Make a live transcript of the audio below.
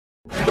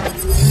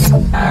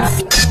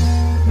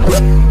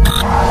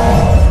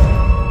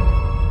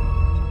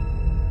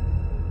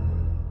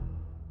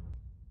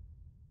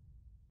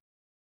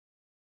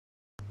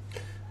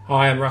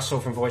Hi, I'm Russell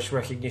from Voice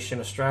Recognition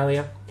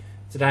Australia.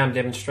 Today I'm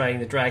demonstrating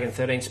the Dragon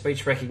 13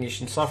 speech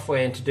recognition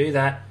software, and to do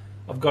that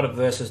I've got it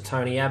versus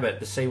Tony Abbott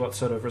to see what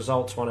sort of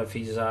results one of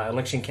his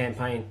election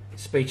campaign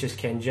speeches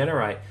can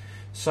generate.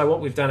 So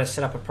what we've done is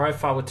set up a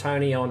profile with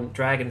Tony on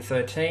Dragon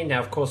 13. Now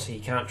of course he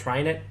can't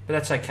train it, but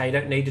that's okay, you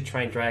don't need to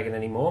train Dragon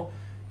anymore.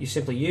 You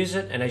simply use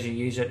it, and as you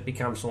use it, it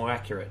becomes more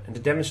accurate. And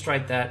to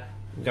demonstrate that,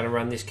 I'm going to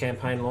run this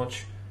campaign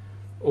launch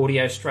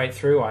audio straight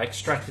through. I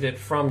extracted it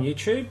from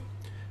YouTube,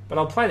 but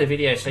I'll play the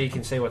video so you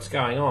can see what's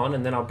going on,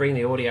 and then I'll bring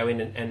the audio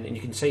in and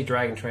you can see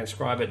Dragon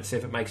transcribe it and see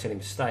if it makes any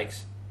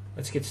mistakes.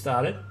 Let's get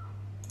started.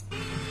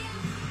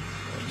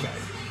 Okay.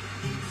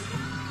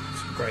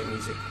 Some great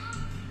music.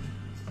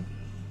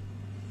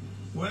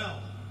 Well,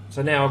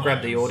 so now I'll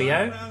grab the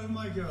audio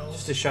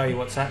just to show you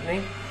what's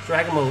happening.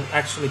 Dragon will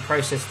actually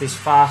process this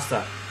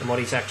faster than what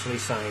he's actually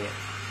saying it.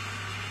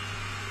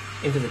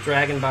 Into the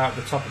Dragon bar at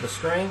the top of the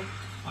screen.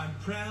 I'm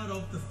proud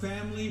of the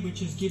family which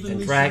has given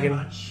me Dragon so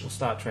much. Will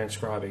start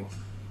transcribing.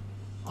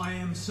 I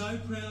am so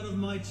proud of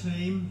my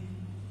team,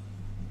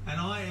 and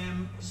I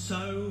am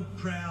so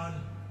proud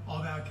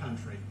of our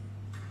country.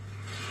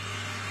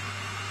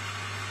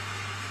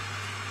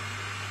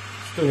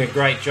 It's doing a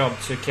great job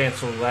to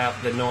cancel out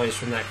the noise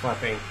from that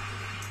clapping.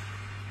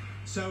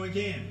 So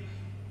again,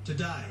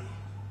 today,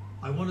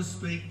 I want to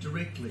speak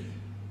directly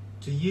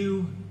to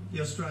you,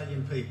 the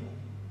Australian people.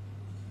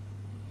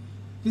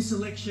 This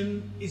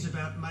election is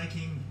about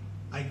making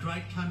a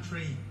great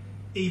country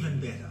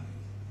even better.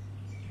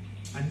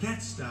 And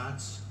that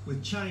starts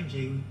with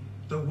changing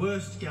the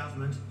worst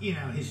government in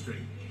our history.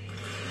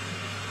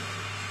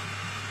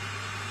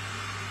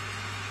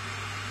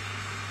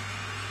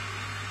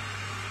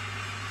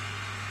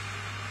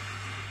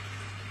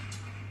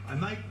 I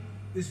make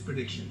this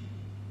prediction.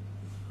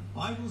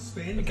 I will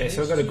spend okay,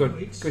 so I've got a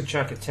good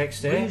chunk of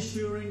text there.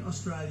 Reassuring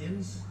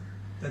Australians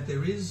that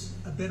there is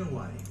a better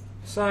way.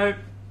 So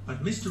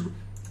but Mr.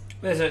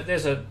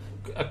 There's a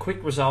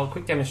quick result,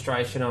 quick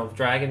demonstration of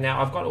Dragon.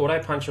 Now I've got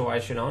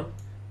auto-punctuation on.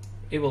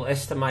 It will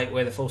estimate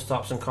where the full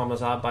stops and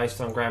commas are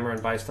based on grammar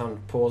and based on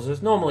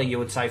pauses. Normally you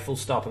would say full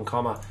stop and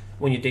comma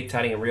when you're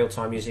dictating in real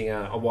time using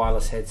a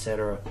wireless headset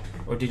or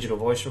a digital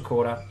voice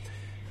recorder.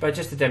 But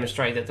just to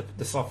demonstrate that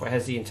the software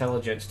has the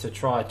intelligence to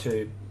try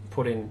to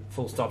put in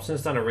full stops, and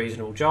it's done a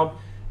reasonable job.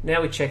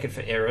 Now we check it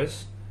for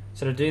errors.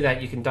 So to do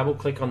that, you can double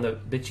click on the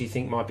bits you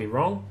think might be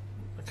wrong.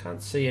 I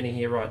can't see any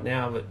here right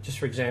now, but just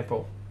for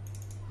example,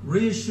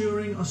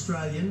 reassuring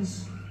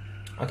Australians.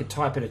 I could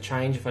type in a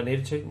change if I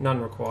needed to, none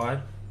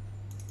required.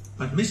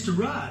 But Mr.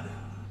 Rudd,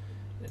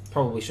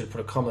 probably should have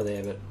put a comma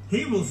there, but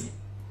he will.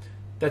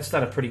 That's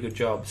done a pretty good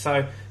job.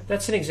 So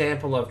that's an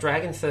example of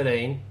Dragon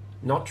 13,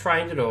 not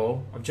trained at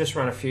all. I've just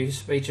run a few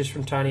speeches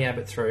from Tony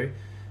Abbott through.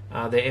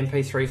 They're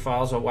MP3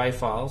 files or WAV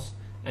files,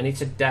 and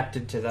it's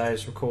adapted to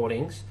those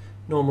recordings.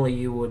 Normally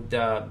you would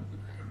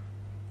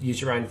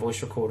use your own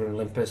voice recorder, an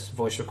Olympus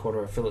voice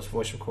recorder, a Philips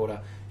voice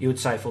recorder. You would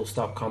say full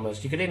stop,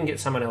 commas. You could even get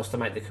someone else to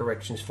make the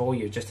corrections for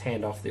you. Just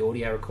hand off the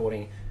audio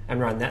recording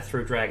and run that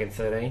through Dragon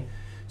 13.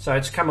 So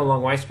it's come a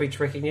long way, speech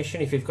recognition.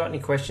 If you've got any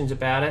questions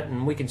about it,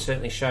 and we can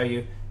certainly show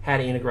you how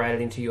to integrate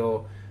it into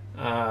your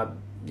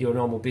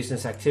normal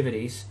business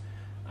activities,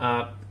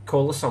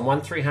 call us on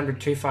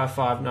 1300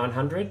 255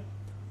 900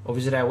 or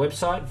visit our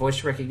website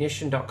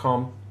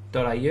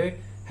voicerecognition.com.au.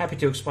 Happy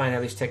to explain how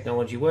this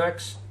technology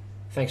works.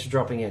 Thanks for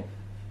dropping in.